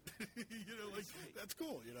my shirt. That's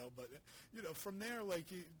cool. But from there,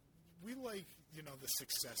 we like the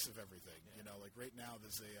success of everything. Yeah. Right now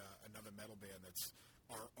there's another metal band that's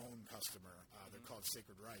our own customer. They're called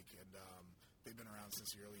Sacred Reich, and they've been around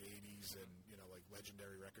since the early '80s, and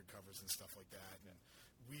legendary record covers and stuff like that. And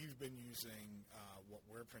we've been using what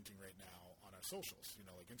we're printing right now on our socials,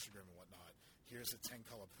 like Instagram and whatnot. Here's a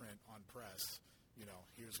 10-color print on press.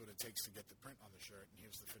 Here's what it takes to get the print on the shirt, and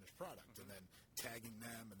here's the finished product. And then tagging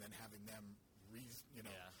them, and then having them,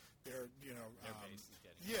 they're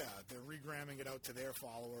they're regramming it out to their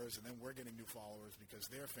followers, and then we're getting new followers because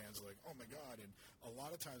their fans are like, oh my God. And a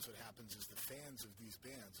lot of times what happens is the fans of these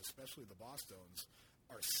bands, especially the Bosstones,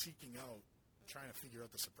 are seeking out, trying to figure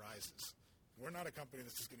out the surprises. We're not a company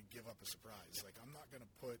that's just going to give up a surprise. I'm not going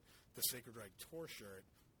to put the Sacred Reich tour shirt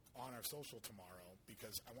on our social tomorrow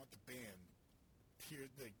because I want the band here.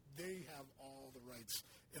 They have all the rights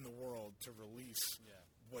in the world to release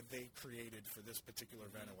what they created for this particular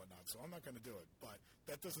event and whatnot. So I'm not going to do it. But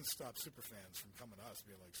that doesn't stop superfans from coming to us and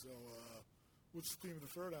being like, so what's the theme of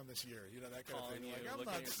the Throwdown this year? That kind Calling of thing. I'm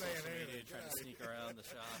not saying anything. Trying to sneak around the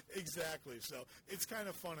shop. Exactly. So it's kind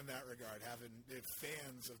of fun in that regard, having the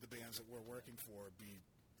fans of the bands that we're working for be,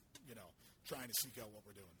 trying to seek out what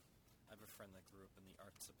we're doing. I have a friend that grew up in the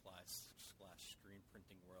art supplies / screen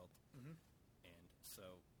printing world. Mm-hmm. And so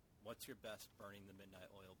what's your best burning the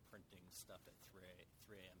midnight oil printing stuff at 3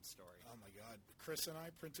 a.m. story? Oh, my God. Chris and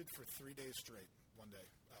I printed for 3 days straight. One day.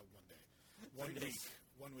 1 week.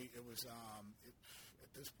 1 week. It was,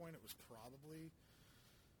 at this point, it was probably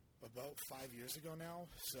about 5 years ago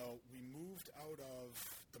now. So we moved out of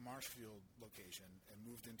the Marshfield location and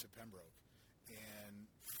moved into Pembroke. And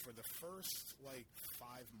for the first, 5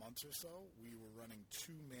 months or so, we were running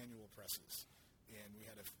 2 manual presses. And we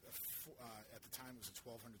had at the time, it was a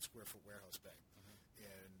 1,200 square foot warehouse bay. Mm-hmm.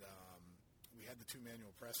 And we had the 2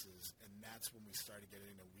 manual presses, and that's when we started getting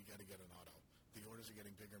into, we got to get an auto. The orders are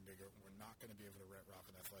getting bigger and bigger. We're not going to be able to rent Rock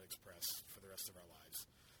and Athletics Press for the rest of our lives.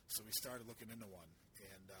 So we started looking into one,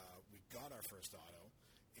 and we got our first auto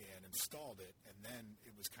and installed it, and then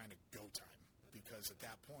it was kind of go time. Because at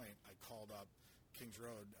that point, I called up Kings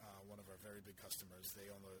Road, one of our very big customers. They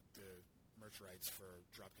own the merch rights for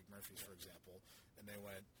Dropkick Murphys, for example. And they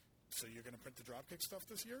went, so you're going to print the Dropkick stuff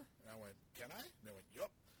this year? And I went, can I? And they went,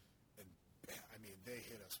 yup. And, they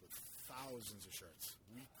hit us with thousands of shirts.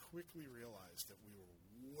 We quickly realized that we were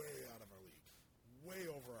way out of our league, way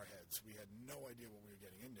over our heads. We had no idea what we were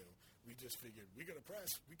getting into. We just figured, we got to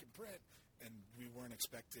press, we can print. And we weren't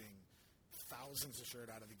expecting thousands of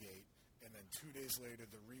shirts out of the gate. And then 2 days later,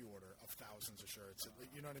 the reorder of thousands of shirts.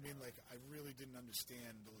 You know what I mean? I really didn't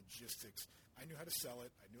understand the logistics. I knew how to sell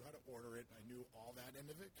it. I knew how to order it. I knew all that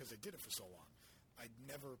end of it because I did it for so long. I'd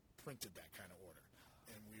never printed that kind of order.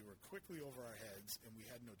 And we were quickly over our heads, and we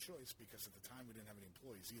had no choice because at the time we didn't have any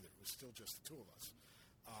employees either. It was still just the 2 of us.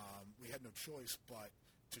 We had no choice but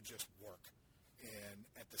to just work. And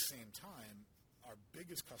at the same time, our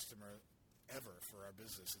biggest customer ever for our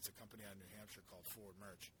business, it's a company out of New Hampshire called Forward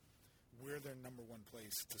Merch. We're their number one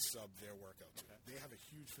place to sub their workout to. They have a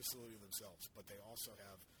huge facility themselves, but they also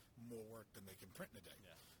have more work than they can print in a day.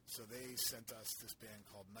 Yeah. So they sent us this band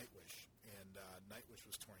called Nightwish, and Nightwish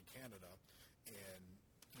was touring Canada, and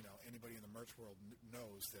anybody in the merch world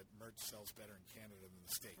knows that merch sells better in Canada than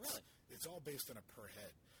the States. Really? It's all based on a per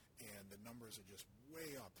head, and the numbers are just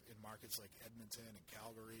way up in markets like Edmonton and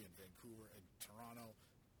Calgary and Vancouver and Toronto.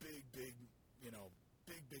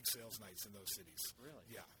 Big sales nights in those cities. Really?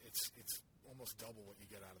 Yeah, it's almost double what you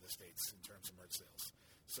get out of the States in terms of merch sales.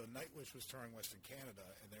 So Nightwish was touring Western Canada,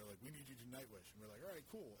 and they were like, we need you to do Nightwish. And we're like, all right,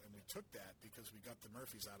 cool. And we took that because we got the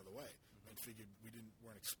Murphys out of the way and figured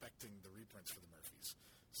weren't expecting the reprints for the Murphys.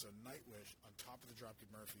 So Nightwish, on top of the Dropkick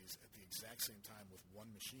Murphys, at the exact same time with one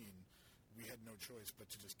machine, we had no choice but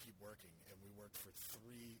to just keep working. And we worked for 3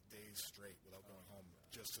 days straight without going home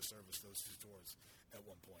just to service those two stores at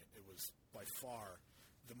one point. It was by far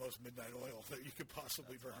the most midnight oil that you could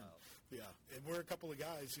possibly burn. Wild. Yeah. And we're a couple of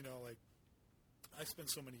guys, I spent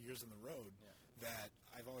so many years on the road that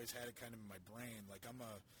I've always had it kind of in my brain. Like I'm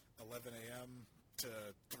a 11 a.m. to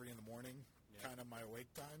 3 in the morning kind of my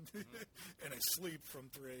awake time. And I sleep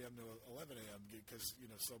from 3 a.m. to 11 a.m. because,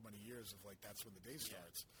 so many years of that's when the day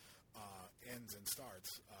starts, ends and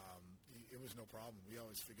starts. It was no problem. We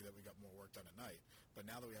always figured that we got more work done at night. But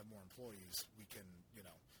now that we have more employees, we can,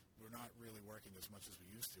 we're not really working as much as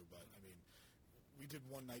we used to. But, we did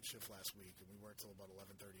one night shift last week, and we worked till about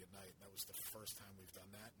 11:30 at night. And that was the first time we've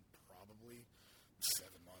done that in probably 7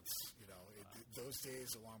 months. Those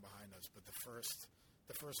days are long behind us. But the first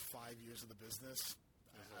 5 years of the business,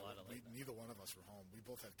 neither one of us were home. We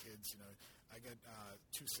both have kids. I got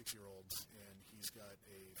 2 6-year-olds, and he's got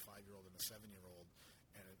a 5-year-old and a 7-year-old.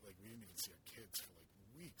 And we didn't even see our kids for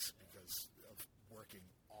weeks because of working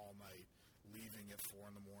all night, leaving at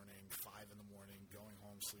 4 in the morning, 5 in the morning, going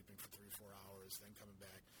home, sleeping for 3-4 hours, then coming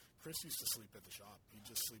back. Chris used to sleep at the shop. He'd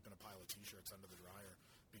just sleep in a pile of T-shirts under the dryer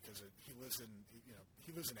because he lives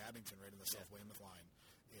in Abington, right in the South Weymouth line,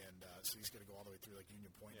 and so he's got to go all the way through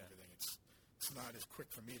Union Point and everything. It's not as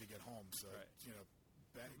quick for me to get home, so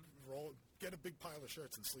get a big pile of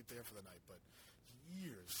shirts and sleep there for the night. But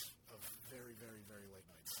years of very, very, very late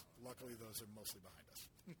nights. Luckily, those are mostly behind us.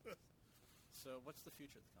 So what's the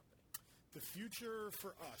future of the company? The future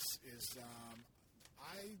for us is,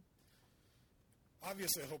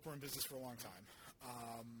 obviously I hope we're in business for a long time.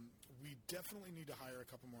 We definitely need to hire a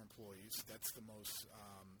couple more employees. That's the most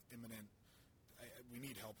imminent. We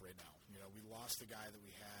need help right now. We lost the guy that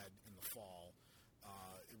we had in the fall.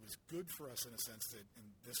 It was good for us in a sense that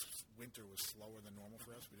this winter was slower than normal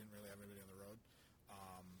for us. We didn't really have anybody on the road.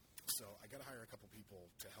 So I got to hire a couple people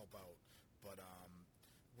to help out. But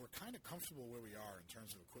we're kind of comfortable where we are in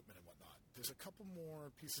terms of equipment and whatnot. There's a couple more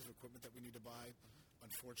pieces of equipment that we need to buy.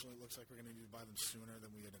 Unfortunately, it looks like we're going to need to buy them sooner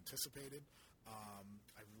than we had anticipated.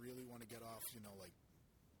 I really want to get off,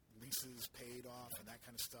 leases paid off and that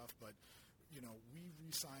kind of stuff. But, we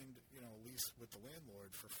re-signed, a lease with the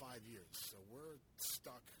landlord for 5 years. So we're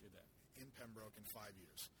stuck in Pembroke in 5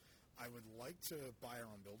 years. I would like to buy our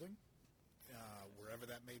own building, wherever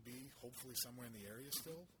that may be, hopefully somewhere in the area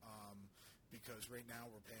still. Because right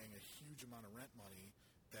now we're paying a huge amount of rent money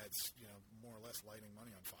that's, more or less lighting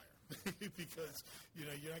money on fire. Because,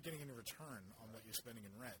 you're not getting any return on what you're spending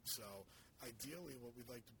in rent. So ideally what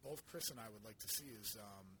we'd like to, both Chris and I would like to see is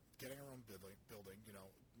getting our own building,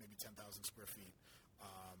 maybe 10,000 square feet,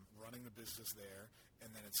 running the business there,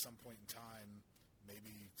 and then at some point in time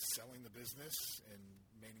maybe selling the business and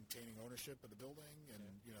maintaining ownership of the building and,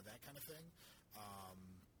 that kind of thing.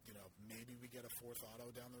 Maybe we get a fourth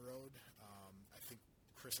auto down the road. I think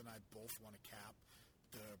Chris and I both want to cap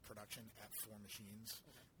the production at 4 machines.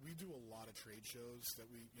 Okay. We do a lot of trade shows that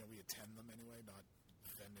we attend them anyway, not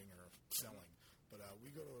vending or selling. But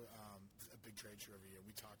we go to a big trade show every year.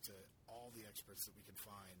 We talk to all the experts that we can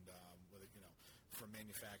find, whether, from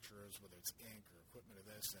manufacturers, whether it's ink or equipment or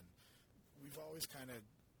this. And we've always kind of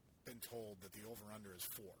been told that the over-under is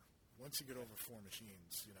 4. Once you get over 4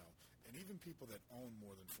 machines, and even people that own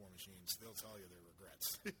more than 4 machines, they'll tell you their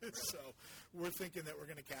regrets. So we're thinking that we're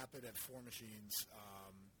going to cap it at 4 machines.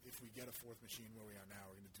 If we get a 4th machine where we are now,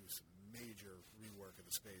 we're going to do some major rework of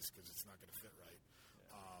the space because it's not going to fit right.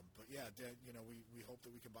 But we hope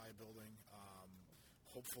that we can buy a building.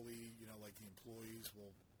 Hopefully, the employees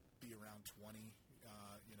will be around 20,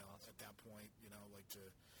 at that point,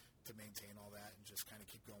 to maintain all that and just kind of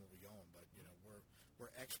keep going where we're going. But, we're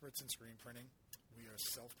experts in screen printing. We are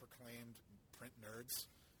self-proclaimed print nerds.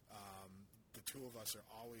 The two of us are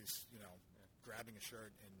always, grabbing a shirt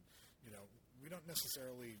and, we don't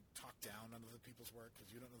necessarily talk down on other people's work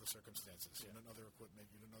because you don't know the circumstances. Yeah. You don't know their equipment.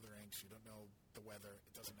 You don't know their inks. You don't know the weather.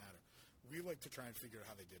 It doesn't matter. We like to try and figure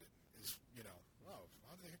out how they did it.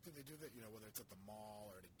 How the heck did they do that? Whether it's at the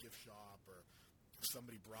mall or at a gift shop or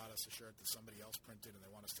somebody brought us a shirt that somebody else printed and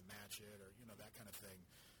they want us to match it or, that kind of thing.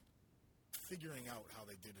 Figuring out how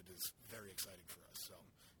they did it is very exciting for us. So,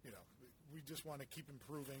 we just want to keep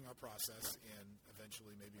improving our process and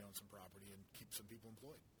eventually maybe own some property and keep some people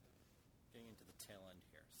employed. Getting into the tail end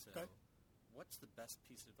here. So, Okay. What's the best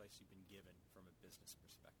piece of advice you've been given from a business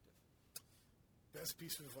perspective? Best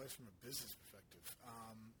piece of advice from a business perspective.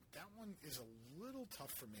 That one is a little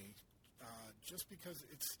tough for me, just because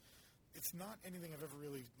it's not anything I've ever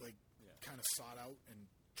really kind of sought out and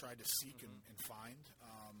tried to seek and find.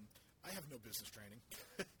 I have no business training.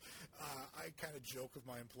 I kind of joke with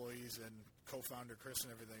my employees and co-founder Chris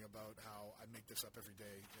and everything about how I make this up every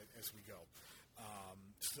day as we go.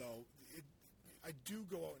 I do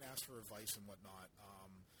go out and ask for advice and whatnot.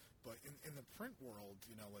 But in the print world,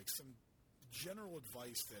 some general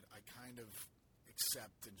advice that I kind of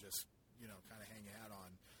accept and just, kind of hang a hat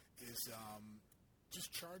on is just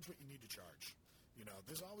charge what you need to charge.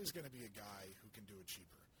 There's always going to be a guy who can do it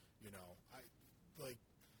cheaper.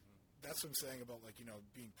 That's what I'm saying about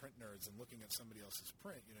being print nerds and looking at somebody else's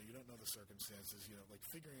print. You don't know the circumstances.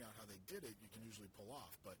 Figuring out how they did it, you can usually pull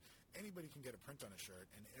off. But anybody can get a print on a shirt,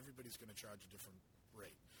 and everybody's going to charge a different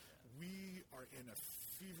rate. We are in a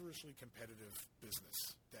feverishly competitive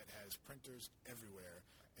business that has printers everywhere,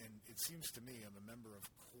 and it seems to me I'm a member of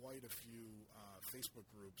quite a few Facebook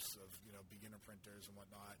groups of beginner printers and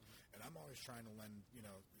whatnot, and I'm always trying to lend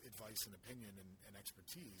advice and opinion and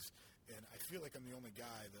expertise. And I feel like I'm the only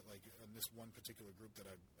guy that in this one particular group that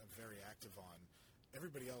I'm very active on.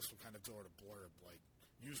 Everybody else will kind of throw out a blurb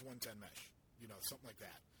use 110 mesh, something like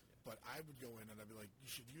that. But I would go in and I'd be like, you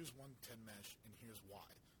should use 110 mesh, and here's why.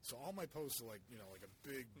 So all my posts are like a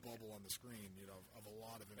big bubble on the screen, of a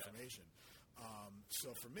lot of information.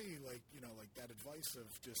 So for me, that advice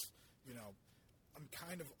of just, I'm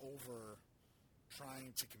kind of over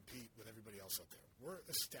trying to compete with everybody else out there. We're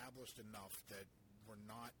established enough that we're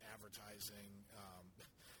not advertising.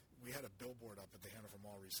 We had a billboard up at the Hanover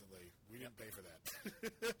Mall recently. We didn't pay for that.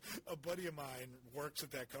 A buddy of mine works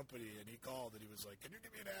at that company, and he called, and he was like, can you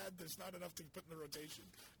give me an ad? There's not enough to put in the rotation.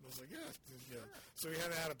 And I was like, yeah. So we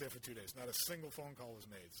had an ad up there for 2 days. Not a single phone call was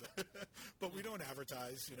made. So but we don't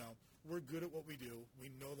advertise. We're good at what we do.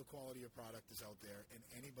 We know the quality of product is out there, and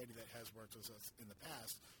anybody that has worked with us in the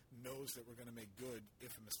past knows that we're going to make good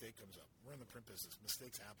if a mistake comes up. We're in the print business.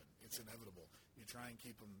 Mistakes happen. It's inevitable. You try and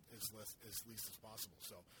keep them as least as possible.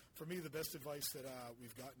 So for me, the best advice that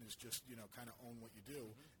we've gotten is just, kind of own what you do,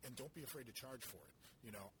 and don't be afraid to charge for it.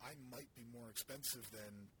 I might be more expensive than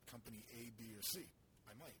company A, B, or C.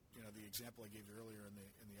 I might. The example I gave you earlier in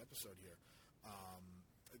the episode here,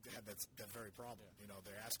 they had that very problem. Yeah.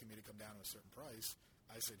 They're asking me to come down to a certain price.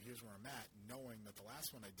 I said, here's where I'm at, knowing that the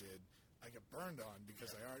last one I did, I got burned on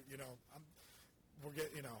because I'm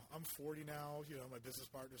 40 now. My business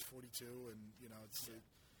partner's 42, and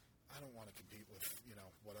I don't want to compete with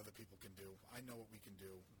what other people can do. I know what we can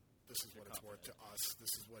do. This is what it's worth to us.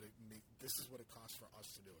 This is what it costs for us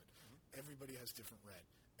to do it. Mm-hmm. Everybody has different rent.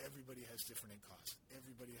 Everybody has different ink costs.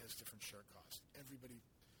 Everybody has different shirt costs. Everybody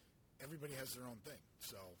has their own thing.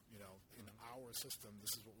 So, in our system,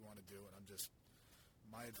 this is what we want to do. And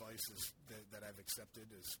my advice is that I've accepted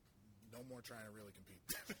is no more trying to really compete.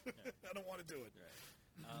 Yeah. I don't want to do it.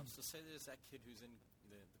 Right. So say there's that kid who's in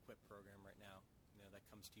the QUIP program right now, that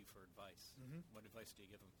comes to you for advice. Mm-hmm. What advice do you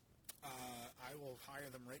give them? I will hire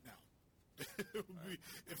them right now.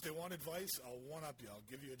 If they want advice, I'll one-up you. I'll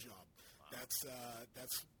give you a job. Wow.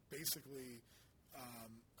 That's basically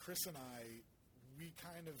Chris and I, we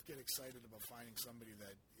kind of get excited about finding somebody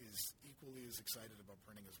that is equally as excited about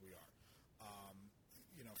printing as we are.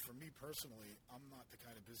 For me personally, I'm not the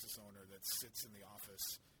kind of business owner that sits in the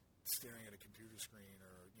office staring at a computer screen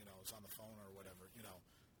or, is on the phone or whatever.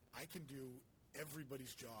 I can do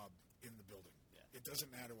everybody's job in the building. Yeah. It doesn't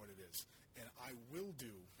matter what it is. And I will do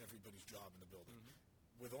everybody's job in the building. Mm-hmm.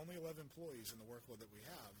 With only 11 employees and the workload that we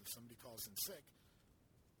have, if somebody calls in sick,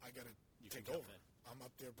 I got to take over. I'm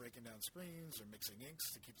up there breaking down screens or mixing inks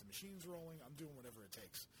to keep the machines rolling. I'm doing whatever it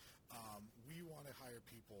takes. We want to hire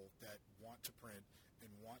people that want to print and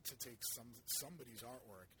want to take somebody's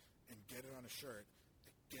artwork and get it on a shirt,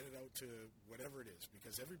 get it out to whatever it is,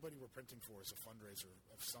 because everybody we're printing for is a fundraiser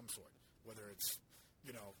of some sort, whether it's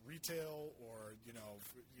retail or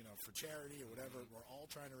for charity or whatever. We're all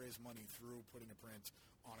trying to raise money through putting a print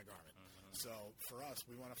on a garment. So for us,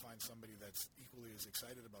 we want to find somebody that's equally as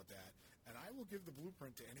excited about that And I will give the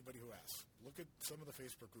blueprint to anybody who asks. Look at some of the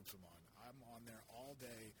Facebook groups I'm on. I'm on there all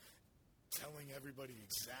day telling everybody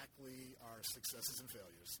exactly our successes and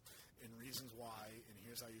failures and reasons why, and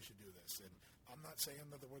here's how you should do this. And I'm not saying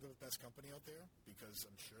that we're the best company out there, because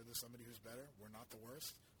I'm sure there's somebody who's better. We're not the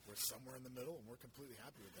worst. We're somewhere in the middle, and we're completely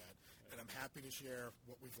happy with that. And I'm happy to share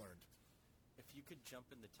what we've learned. If you could jump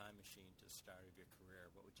in the time machine to the start of your career,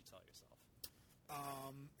 what would you tell yourself?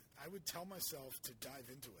 I would tell myself to dive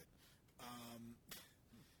into it.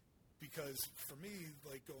 Because for me,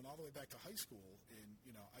 like going all the way back to high school,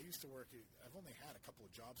 and I used to work. I've only had a couple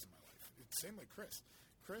of jobs in my life. It's same like Chris.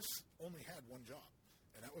 Chris only had one job,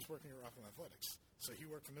 and that was working at Rockland Athletics. So he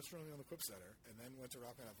worked for Mr. O'Neill in the Quip Center, and then went to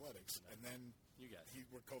Rockland Athletics, and then he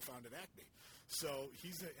co-founded Acme. So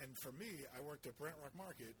and for me, I worked at Brant Rock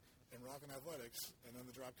Market and Rockland Athletics, and then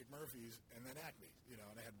the Dropkick Murphys, and then Acme.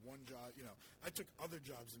 And I had one job. I took other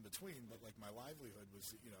jobs in between, but like my livelihood was,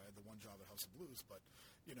 I had the one job at House of Blues. But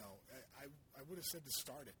I would have said to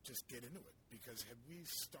start it, just get into it, because had we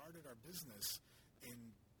started our business in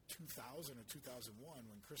 2000 or 2001,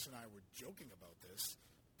 when Chris and I were joking about this,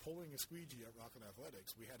 pulling a squeegee at Rockland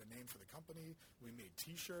Athletics, we had a name for the company. We made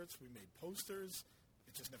T-shirts. We made posters.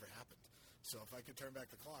 It just never happened. So if I could turn back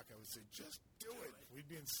the clock, I would say, just do it. We'd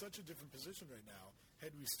be in such a different position right now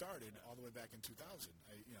had we started all the way back in 2000.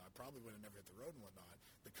 I probably would have never hit the road and whatnot.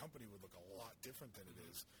 The company would look a lot different than it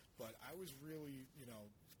is. But I was really,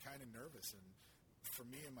 kind of nervous. And for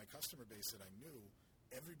me and my customer base that I knew,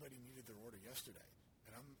 everybody needed their order yesterday.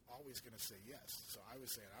 And I'm always going to say yes. So I was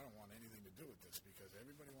saying, I don't want anything to do with this, because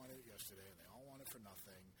everybody wanted it yesterday, and they all want it for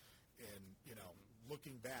nothing. And,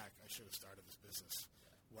 looking back, I should have started this business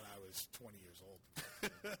when I was 20 years old.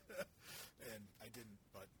 And I didn't,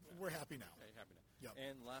 but we're happy now. Yeah, you're happy now. Yep.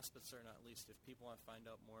 And last but certainly not least, if people want to find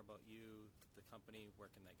out more about you, the company, where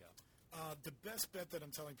can they go? The best bet that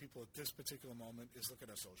I'm telling people at this particular moment is look at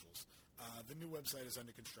our socials. The new website is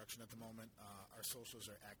under construction at the moment. Our socials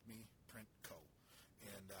are Acme Print Co.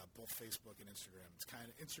 And both Facebook and Instagram.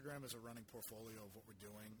 Instagram is a running portfolio of what we're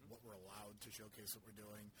doing, what we're allowed to showcase what we're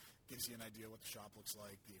doing. Gives you an idea what the shop looks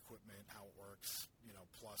like, the equipment, how it works,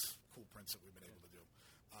 plus cool prints that we've been able to do.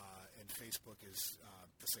 And Facebook is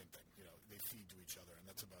the same thing. They feed to each other, and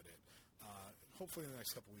that's about it. Hopefully in the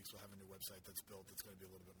next couple of weeks we'll have a new website that's built that's going to be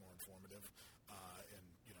a little bit more informative and,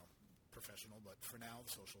 professional. But for now,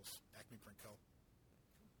 the socials, Acme Print Co.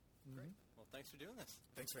 Great. Well, thanks for doing this.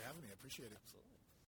 Thanks for having me. I appreciate it. Absolutely.